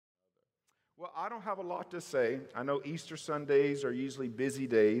Well, I don't have a lot to say. I know Easter Sundays are usually busy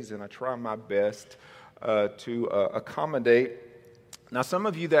days, and I try my best to accommodate. Now, some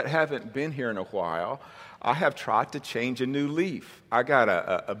of you that haven't been here in a while, I have tried to change a new leaf. I got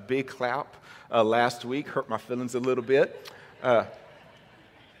a big clap last week, hurt my feelings a little bit. You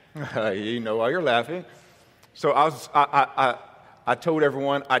know why you're laughing. So I told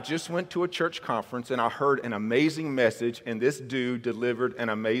everyone I just went to a church conference and I heard an amazing message, and this dude delivered an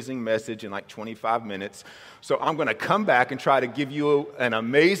amazing message in like 25 minutes. So I'm going to come back and try to give you an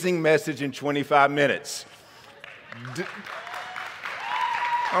amazing message in 25 minutes.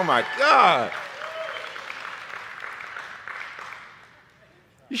 Oh my God.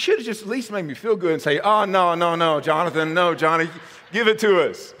 You should have just at least made me feel good and say, oh, no, Jonathan, no, Johnny, give it to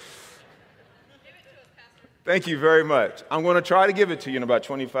us. Thank you very much. I'm going to try to give it to you in about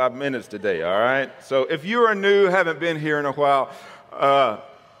 25 minutes today, all right? So if you are new, haven't been here in a while,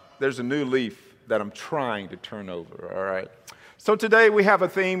 there's a new leaf that I'm trying to turn over, all right? So today we have a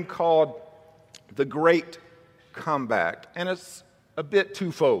theme called The Great Comeback, and it's a bit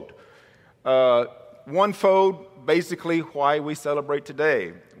twofold. One-fold, basically why we celebrate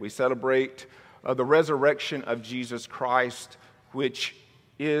today. We celebrate the resurrection of Jesus Christ, which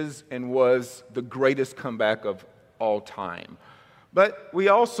is and was the greatest comeback of all time. But we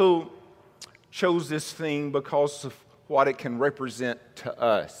also chose this theme because of what it can represent to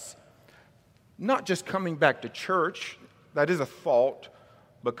us. Not just coming back to church, that is a thought,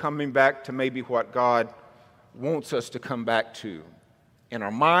 but coming back to maybe what God wants us to come back to in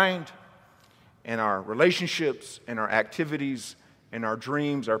our mind, in our relationships, in our activities, in our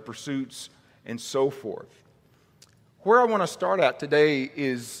dreams, our pursuits, and so forth. Where I want to start at today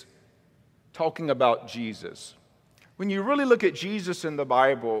is talking about Jesus. When you really look at Jesus in the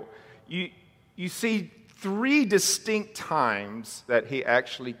Bible, you see three distinct times that he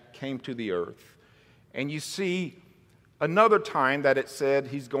actually came to the earth. And you see another time that it said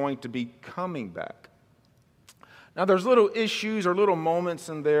he's going to be coming back. Now, there's little issues or little moments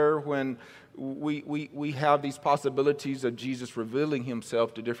in there when we have these possibilities of Jesus revealing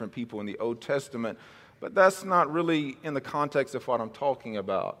himself to different people in the Old Testament. But that's not really in the context of what I'm talking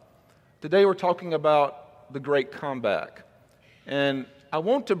about. Today we're talking about the great comeback. And I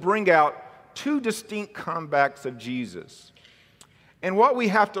want to bring out two distinct comebacks of Jesus. And what we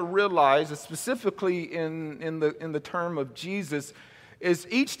have to realize, specifically in the term of Jesus, is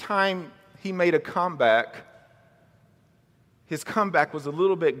each time he made a comeback, his comeback was a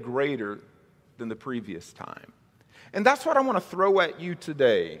little bit greater than the previous time. And that's what I want to throw at you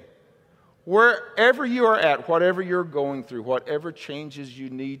today. Wherever you are at, whatever you're going through, whatever changes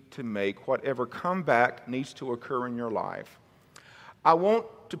you need to make, whatever comeback needs to occur in your life, I want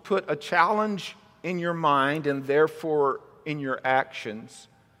to put a challenge in your mind and therefore in your actions.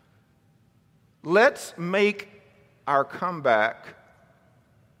 Let's make our comeback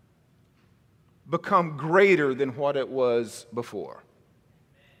become greater than what it was before.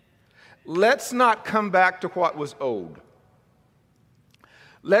 Let's not come back to what was old.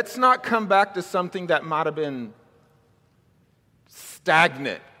 Let's not come back to something that might have been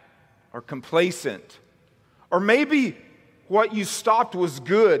stagnant or complacent. Or maybe what you stopped was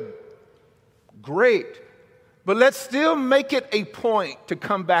good, great. But let's still make it a point to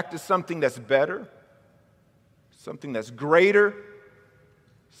come back to something that's better, something that's greater,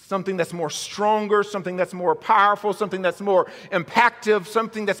 something that's more stronger, something that's more powerful, something that's more impactful,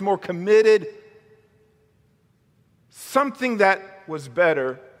 something that's more committed, something that was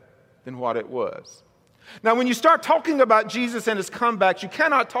better than what it was. Now, when you start talking about Jesus and his comebacks, you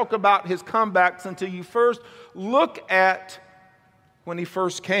cannot talk about his comebacks until you first look at when he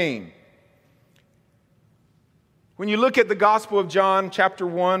first came. When you look at the Gospel of John, chapter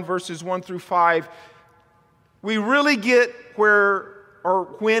 1, verses 1 through 5, we really get where or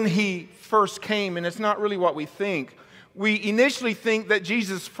when he first came, and it's not really what we think. We initially think that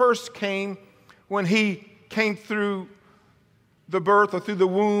Jesus first came when he came through the birth or through the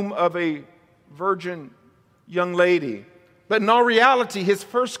womb of a virgin young lady. But in all reality, his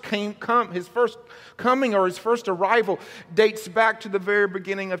first coming or his first arrival dates back to the very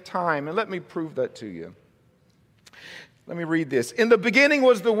beginning of time. And let me prove that to you. Let me read this. In the beginning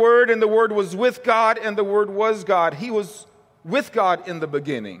was the Word, and the Word was with God, and the Word was God. He was with God in the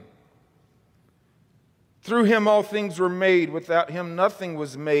beginning. Through him all things were made. Without him nothing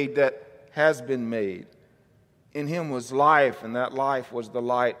was made that has been made. In him was life, and that life was the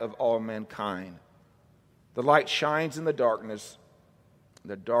light of all mankind. The light shines in the darkness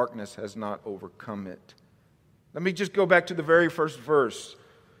has not overcome it. Let me just go back to the very first verse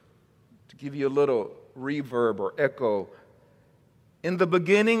to give you a little reverb or echo. In the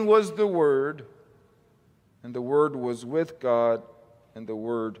beginning was the Word, and the Word was with God, and the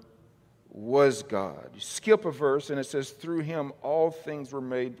Word was God. You skip a verse and it says, through him all things were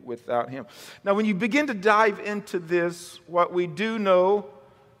made without him. Now, when you begin to dive into this, what we do know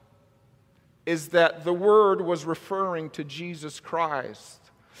is that the Word was referring to Jesus Christ.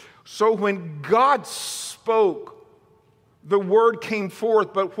 So when God spoke, the Word came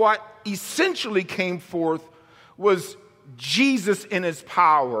forth, but what essentially came forth was Jesus in his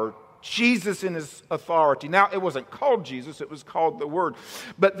power, Jesus in his authority. Now, it wasn't called Jesus, it was called the Word.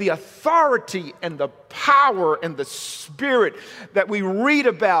 But the authority and the power and the Spirit that we read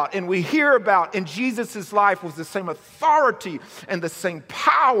about and we hear about in Jesus' life was the same authority and the same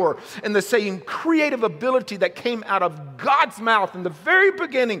power and the same creative ability that came out of God's mouth in the very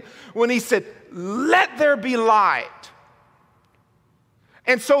beginning when he said, "Let there be light."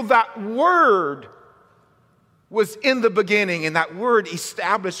 And so that Word was in the beginning, and that Word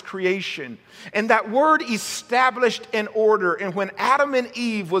established creation, and that Word established an order. And when Adam and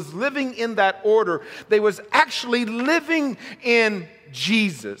Eve was living in that order, they was actually living in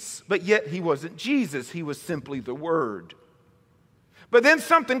Jesus. But yet he wasn't Jesus, he was simply the Word. But then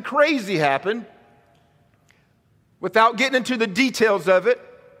something crazy happened. Without getting into the details of it,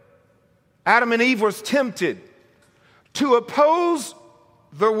 Adam and Eve was tempted to oppose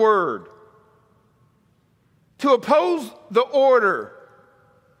the Word, to oppose the order,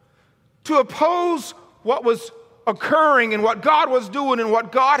 to oppose what was occurring and what God was doing and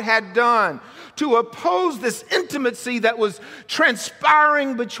what God had done, to oppose this intimacy that was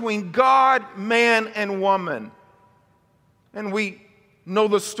transpiring between God, man, and woman. And we know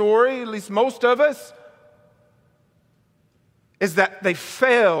the story, at least most of us, is that they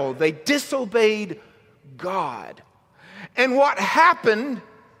fell, they disobeyed God. And what happened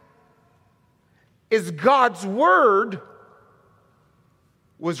is God's Word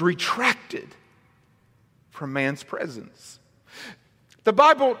was retracted from man's presence. The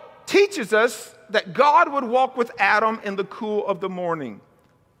Bible teaches us that God would walk with Adam in the cool of the morning.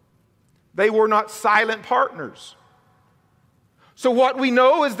 They were not silent partners. So what we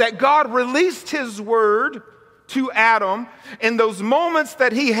know is that God released his Word to Adam in those moments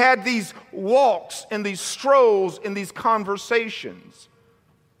that he had these walks and these strolls and these conversations.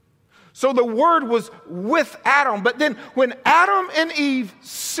 So the Word was with Adam. But then when Adam and Eve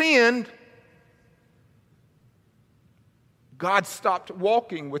sinned, God stopped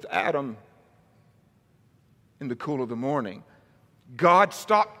walking with Adam in the cool of the morning. God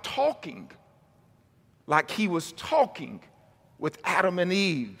stopped talking like he was talking with Adam and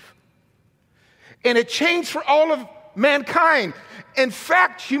Eve. And it changed for all of mankind. In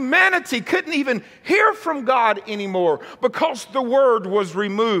fact, humanity couldn't even hear from God anymore because the Word was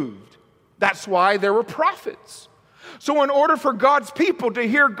removed. That's why there were prophets. So in order for God's people to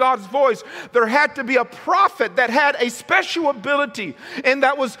hear God's voice, there had to be a prophet that had a special ability and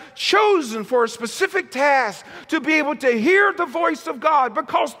that was chosen for a specific task to be able to hear the voice of God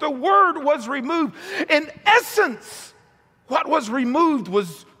because the Word was removed. In essence, what was removed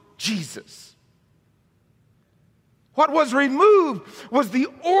was Jesus. What was removed was the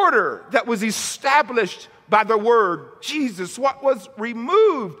order that was established by the Word, Jesus. What was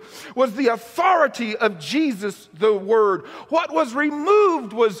removed was the authority of Jesus, the Word. What was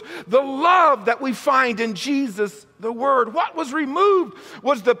removed was the love that we find in Jesus, the Word. What was removed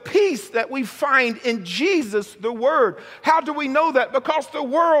was the peace that we find in Jesus, the Word. How do we know that? Because the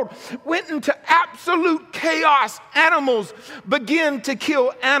world went into absolute chaos. Animals began to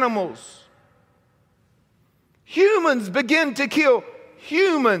kill animals. Humans begin to kill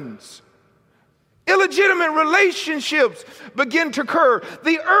humans. Illegitimate relationships begin to occur.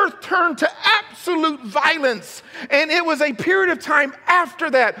 The earth turned to absolute violence. And it was a period of time after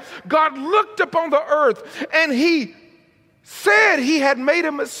that. God looked upon the earth and he said he had made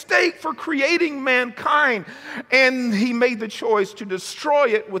a mistake for creating mankind. And he made the choice to destroy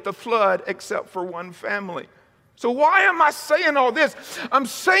it with a flood except for one family. So why am I saying all this? I'm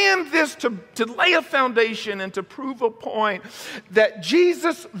saying this to lay a foundation and to prove a point that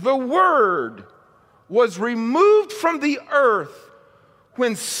Jesus, the Word, was removed from the earth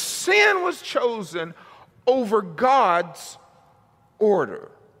when sin was chosen over God's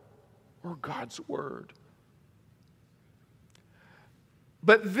order or God's Word.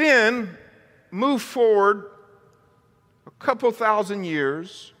 But then move forward a couple thousand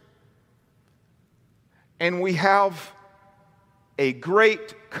years, and we have a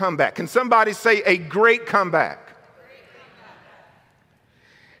great comeback. Can somebody say a great comeback?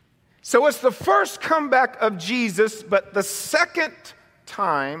 So it's the first comeback of Jesus, but the second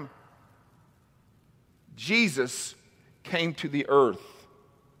time Jesus came to the earth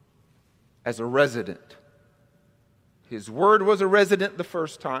as a resident. His word was a resident the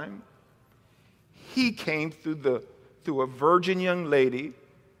first time. He came through a virgin young lady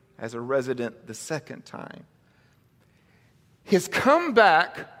as a resident the second time. His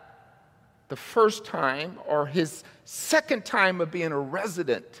comeback the first time, or his second time of being a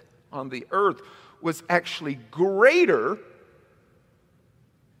resident on the earth, was actually greater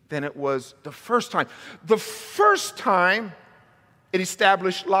than it was the first time. The first time, it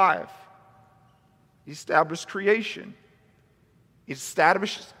established life. It established creation. It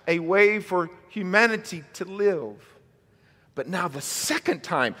established a way for humanity to live. But now the second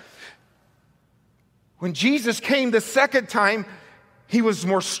time, when Jesus came the second time, he was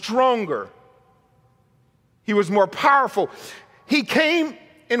more stronger. He was more powerful. He came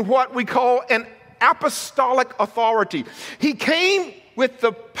in what we call an apostolic authority. He came with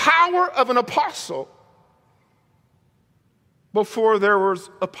the power of an apostle before there was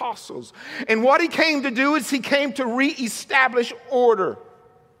apostles. And what he came to do is he came to reestablish order.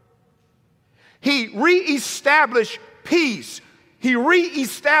 He reestablished peace. He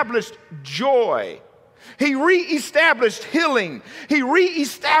reestablished joy. He reestablished healing. He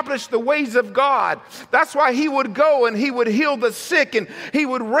reestablished the ways of God. That's why he would go and he would heal the sick, and he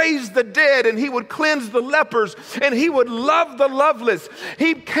would raise the dead, and he would cleanse the lepers, and he would love the loveless.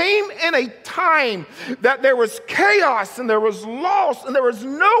 He came in a time that there was chaos and there was loss and there was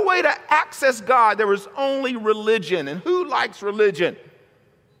no way to access God. There was only religion. And who likes religion?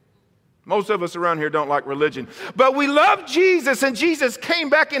 Most of us around here don't like religion. But we love Jesus, and Jesus came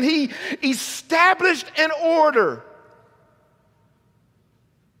back and he established an order.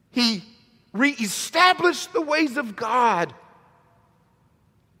 He reestablished the ways of God.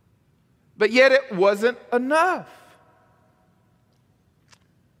 But yet it wasn't enough.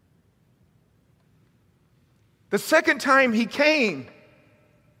 The second time he came,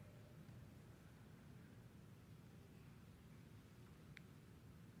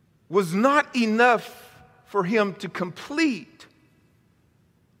 was not enough for him to complete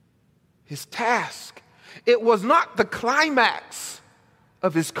his task. It was not the climax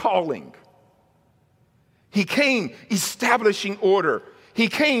of his calling. He came establishing order. He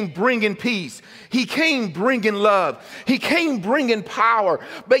came bringing peace. He came bringing love. He came bringing power.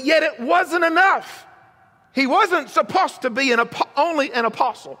 But yet it wasn't enough. He wasn't supposed to be only an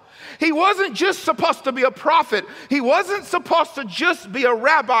apostle. He wasn't just supposed to be a prophet. He wasn't supposed to just be a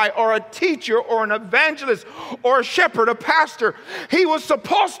rabbi or a teacher or an evangelist or a shepherd, a pastor. He was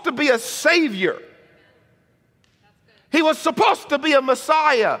supposed to be a savior. He was supposed to be a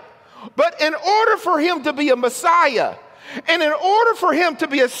Messiah. But in order for him to be a Messiah, and in order for him to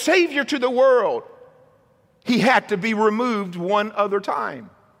be a savior to the world, he had to be removed one other time.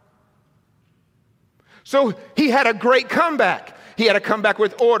 So he had a great comeback. He had to come back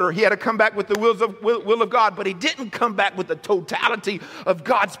with order. He had to come back with the will of God. But he didn't come back with the totality of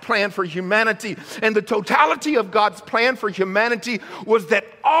God's plan for humanity. And the totality of God's plan for humanity was that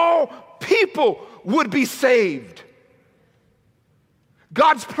all people would be saved.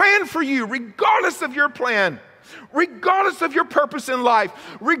 God's plan for you, regardless of your plan, regardless of your purpose in life,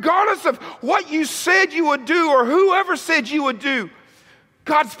 regardless of what you said you would do or whoever said you would do,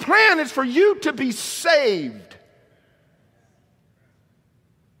 God's plan is for you to be saved.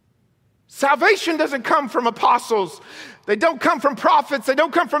 Salvation doesn't come from apostles. They don't come from prophets. They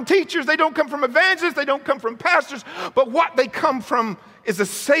don't come from teachers. They don't come from evangelists. They don't come from pastors. But what they come from is a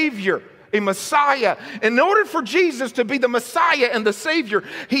Savior, a Messiah. In order for Jesus to be the Messiah and the Savior,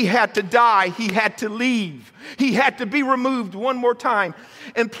 he had to die. He had to leave. He had to be removed one more time.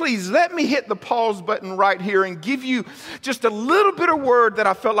 And please, let me hit the pause button right here and give you just a little bit of word that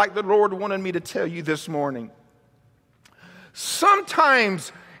I felt like the Lord wanted me to tell you this morning.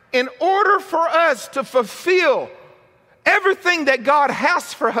 Sometimes, in order for us to fulfill everything that God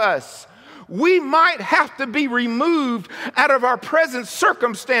has for us, we might have to be removed out of our present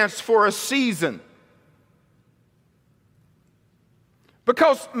circumstance for a season.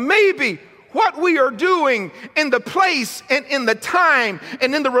 Because maybe what we are doing in the place and in the time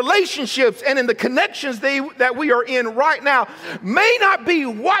and in the relationships and in the connections that we are in right now may not be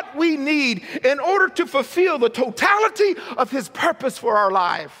what we need in order to fulfill the totality of his purpose for our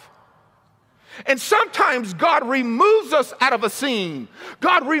life. And sometimes God removes us out of a scene.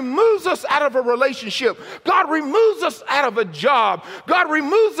 God removes us out of a relationship. God removes us out of a job. God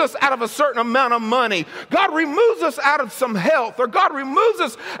removes us out of a certain amount of money. God removes us out of some health, or God removes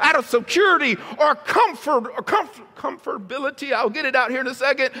us out of security or comfort or comfortability. I'll get it out here in a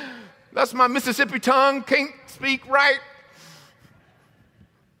second. That's my Mississippi tongue. Can't speak right.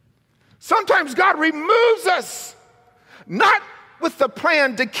 Sometimes God removes us not with the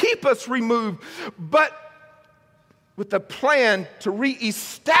plan to keep us removed, but with the plan to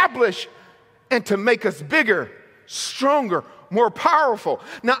reestablish and to make us bigger, stronger, more powerful.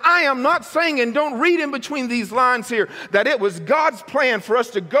 Now, I am not saying, and don't read in between these lines here, that it was God's plan for us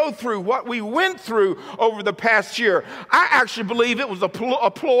to go through what we went through over the past year. I actually believe it was a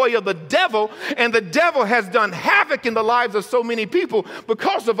ploy of the devil, and the devil has done havoc in the lives of so many people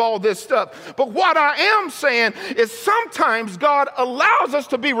because of all this stuff. But what I am saying is sometimes God allows us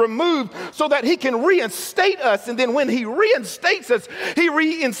to be removed so that he can reinstate us, and then when he reinstates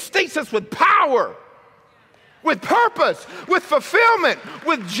us with power, with purpose, with fulfillment,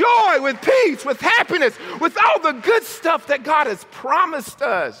 with joy, with peace, with happiness, with all the good stuff that God has promised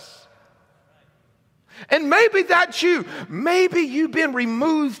us. And maybe that's you. Maybe you've been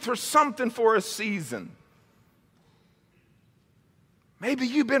removed for something for a season. Maybe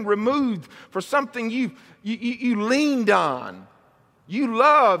you've been removed for something you leaned on. You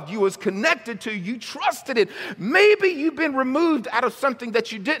loved, you was connected to, you trusted it. Maybe you've been removed out of something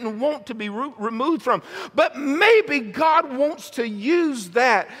that you didn't want to be removed from. But maybe God wants to use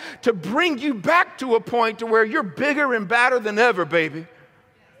that to bring you back to a point to where you're bigger and badder than ever, baby.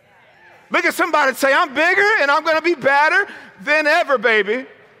 Look at somebody and say, I'm bigger and I'm going to be badder than ever, baby.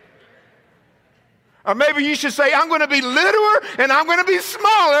 Or maybe you should say, I'm going to be littler and I'm going to be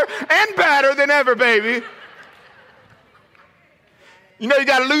smaller and badder than ever, baby. You know you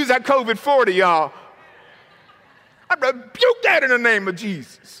got to lose that COVID-40, y'all. I rebuke that in the name of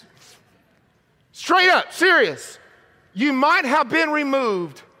Jesus. Straight up, serious. You might have been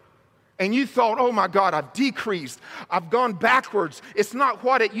removed and you thought, oh my God, I've decreased. I've gone backwards. It's not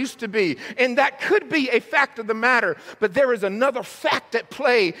what it used to be. And that could be a fact of the matter. But there is another fact at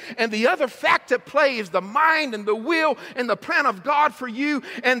play. And the other fact at play is the mind and the will and the plan of God for you.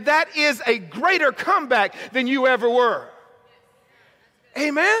 And that is a greater comeback than you ever were.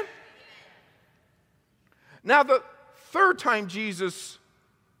 Amen? Now, the third time Jesus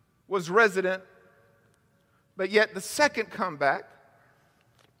was resident, but yet the second comeback,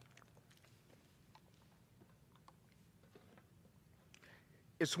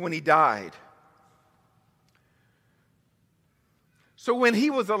 is when he died. So when he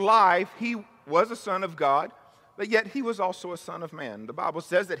was alive, he was a son of God, but yet he was also a son of man. The Bible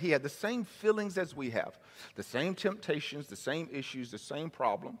says that he had the same feelings as we have, the same temptations, the same issues, the same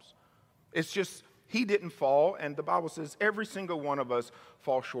problems. It's just he didn't fall, and the Bible says every single one of us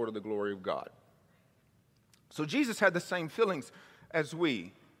falls short of the glory of God. So Jesus had the same feelings as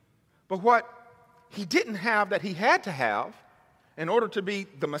we. But what he didn't have that he had to have in order to be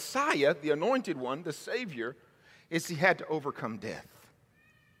the Messiah, the anointed one, the Savior, is he had to overcome death.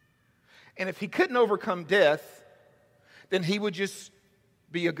 And if he couldn't overcome death, then he would just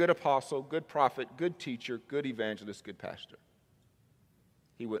be a good apostle, good prophet, good teacher, good evangelist, good pastor.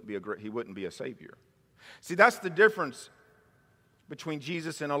 He wouldn't be a savior. See, that's the difference between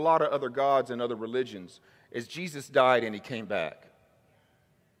Jesus and a lot of other gods and other religions, is Jesus died and he came back.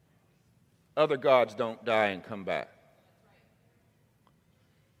 Other gods don't die and come back.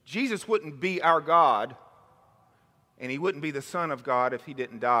 Jesus wouldn't be our God, and he wouldn't be the Son of God if he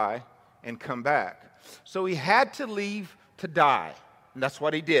didn't die and come back. So he had to leave to die, and that's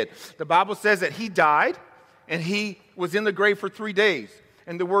what he did. The Bible says that he died, and he was in the grave for 3 days.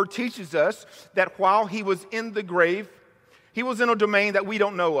 And the Word teaches us that while he was in the grave, he was in a domain that we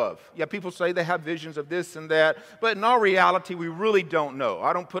don't know of. Yeah, people say they have visions of this and that, but in our reality, we really don't know.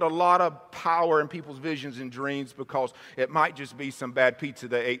 I don't put a lot of power in people's visions and dreams because it might just be some bad pizza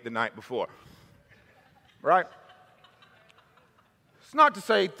they ate the night before. Right? It's not to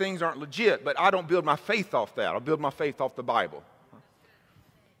say things aren't legit, but I don't build my faith off that. I build my faith off the Bible.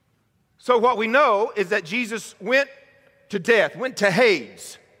 So what we know is that Jesus went to death, went to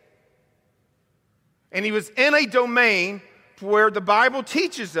Hades. And he was in a domain where the Bible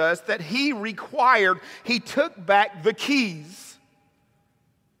teaches us that he took back the keys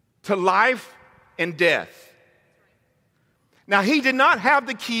to life and death. Now, he did not have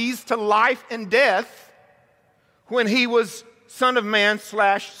the keys to life and death when he was Son of Man /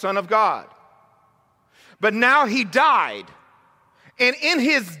 Son of God. But now he died. And in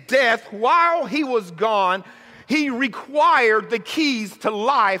his death, while he was gone, he required the keys to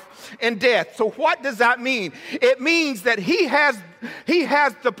life and death. So what does that mean? It means that he has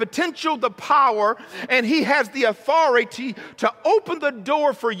the potential, the power, and he has the authority to open the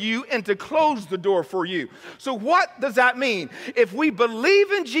door for you and to close the door for you. So what does that mean? If we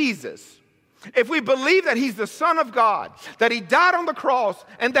believe in Jesus, if we believe that he's the Son of God, that he died on the cross,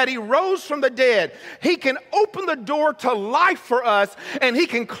 and that he rose from the dead, he can open the door to life for us, and he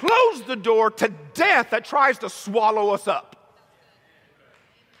can close the door to death that tries to swallow us up.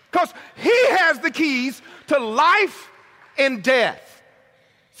 Because he has the keys to life and death.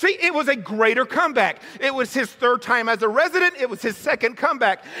 See, it was a greater comeback. It was his third time as a resident. It was his second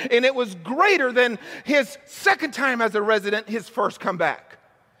comeback. And it was greater than his second time as a resident, his first comeback.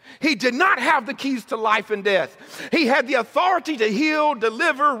 He did not have the keys to life and death. He had the authority to heal,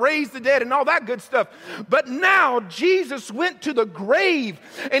 deliver, raise the dead, and all that good stuff. But now Jesus went to the grave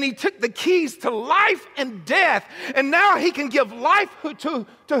and he took the keys to life and death. And now he can give life to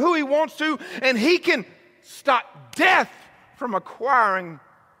who he wants to, and he can stop death from acquiring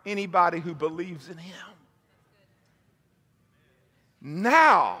anybody who believes in him.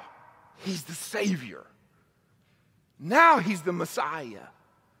 Now he's the Savior. Now he's the Messiah.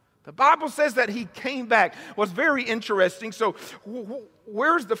 The Bible says that he came back. What's very interesting, so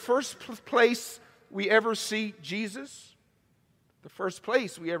where's the first place we ever see Jesus? The first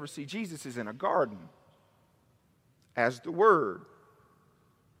place we ever see Jesus is in a garden as the Word.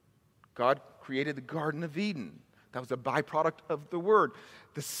 God created the Garden of Eden. That was a byproduct of the Word.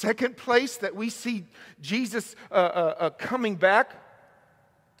 The second place that we see Jesus coming back,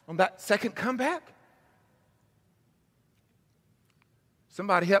 on that second comeback,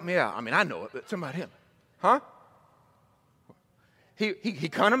 somebody help me out. I mean, I know it, but somebody help me. Huh? He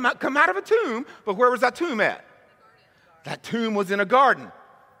come out of a tomb, but where was that tomb at? That tomb was in a garden.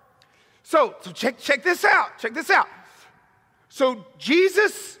 So check this out. Check this out. So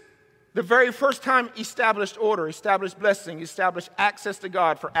Jesus, the very first time, established order, established blessing, established access to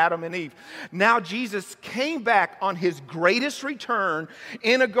God for Adam and Eve. Now Jesus came back on his greatest return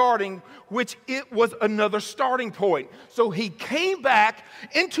in a garden, which it was another starting point. So he came back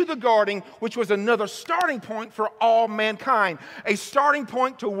into the garden, which was another starting point for all mankind. A starting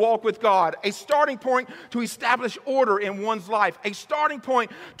point to walk with God. A starting point to establish order in one's life. A starting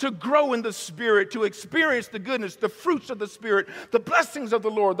point to grow in the Spirit, to experience the goodness, the fruits of the Spirit, the blessings of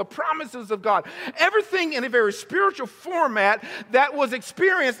the Lord, the promises of God. Everything in a very spiritual format that was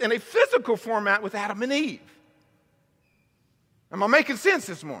experienced in a physical format with Adam and Eve. Am I making sense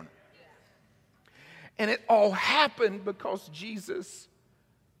this morning? And it all happened because Jesus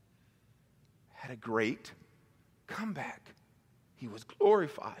had a great comeback. He was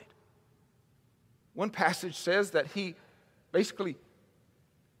glorified. One passage says that he basically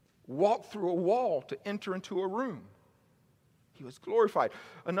walked through a wall to enter into a room. He was glorified.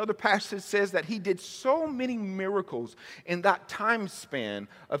 Another passage says that he did so many miracles in that time span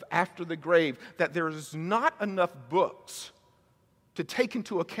of after the grave that there is not enough books to take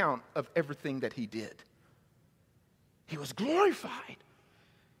into account of everything that he did. He was glorified.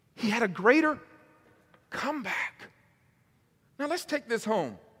 He had a greater comeback. Now let's take this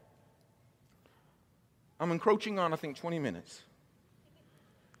home. I'm encroaching on, I think, 20 minutes.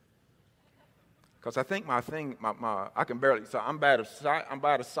 Because I think I can barely, so I'm bad of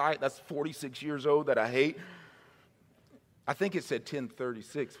sight. That's 46 years old that I hate. I think it said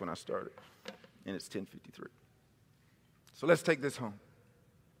 10:36 when I started, and it's 10:53. So let's take this home.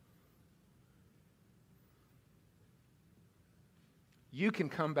 You can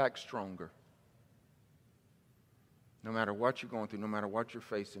come back stronger. No matter what you're going through, no matter what you're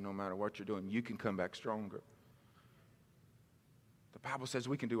facing, no matter what you're doing, you can come back stronger. The Bible says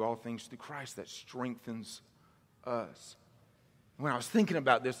we can do all things through Christ that strengthens us. When I was thinking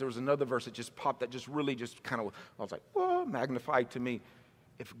about this, there was another verse that just popped that just really just kind of, I was like, whoa, magnified to me.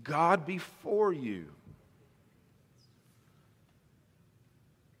 If God be for you,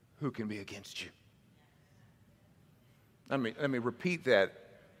 who can be against you? Let me repeat that.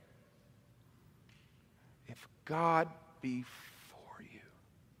 If God be for you,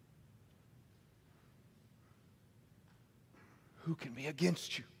 who can be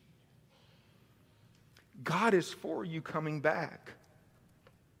against you? God is for you coming back.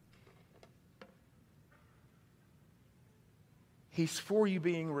 He's for you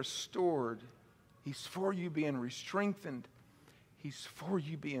being restored. He's for you being strengthened. He's for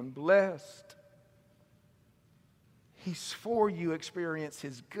you being blessed. He's for you experience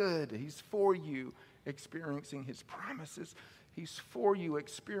His good. He's for you experiencing His promises. He's for you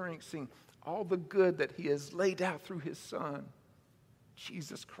experiencing all the good that He has laid out through His Son,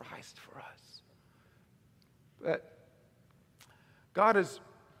 Jesus Christ, for us. But God is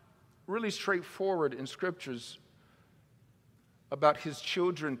really straightforward in Scriptures about His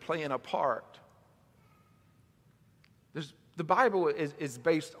children playing a part. The Bible is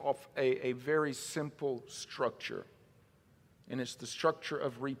based off a very simple structure. And it's the structure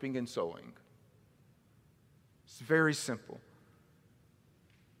of reaping and sowing. It's very simple.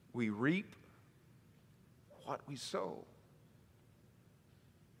 We reap what we sow.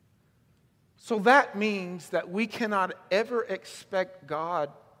 So that means that we cannot ever expect God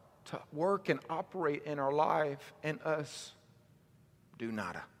to work and operate in our life and us do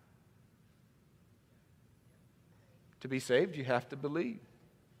nada. To be saved, you have to believe.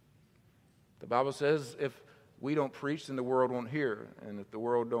 The Bible says if we don't preach, then the world won't hear. And if the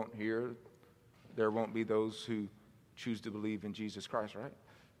world don't hear, there won't be those who choose to believe in Jesus Christ, right?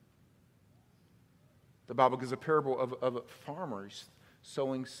 The Bible gives a parable of farmers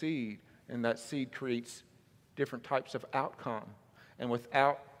sowing seed, and that seed creates different types of outcome. And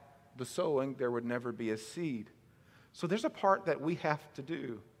without the sowing, there would never be a seed. So there's a part that we have to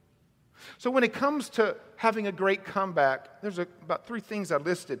do. So when it comes to having a great comeback, there's about 3 things I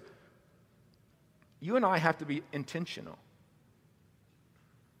listed. You and I have to be intentional.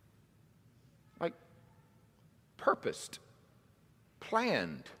 Like purposed,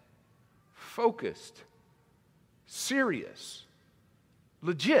 planned, focused, serious,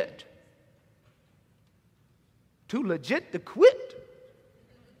 legit. Too legit to quit.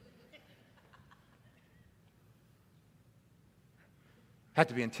 Have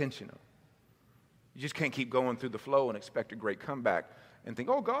to be intentional. You just can't keep going through the flow and expect a great comeback and think,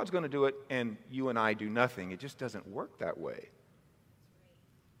 oh, God's going to do it, and you and I do nothing. It just doesn't work that way.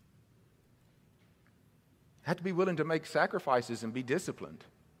 Have to be willing to make sacrifices and be disciplined.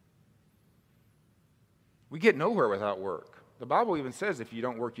 We get nowhere without work. The Bible even says if you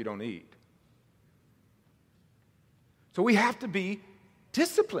don't work, you don't eat. So we have to be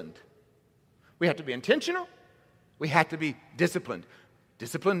disciplined. We have to be intentional. We have to be disciplined.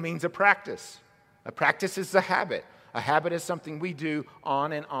 Discipline means a practice. A practice is a habit. A habit is something we do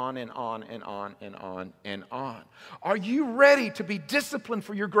on and on and on and on and on and on. Are you ready to be disciplined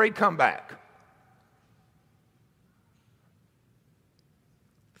for your great comeback?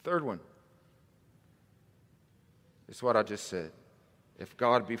 Third one is what I just said. If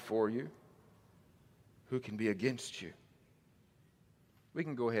God be for you, who can be against you? We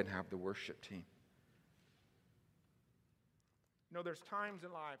can go ahead and have the worship team. You know, there's times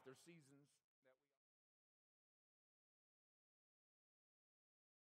in life, there's seasons.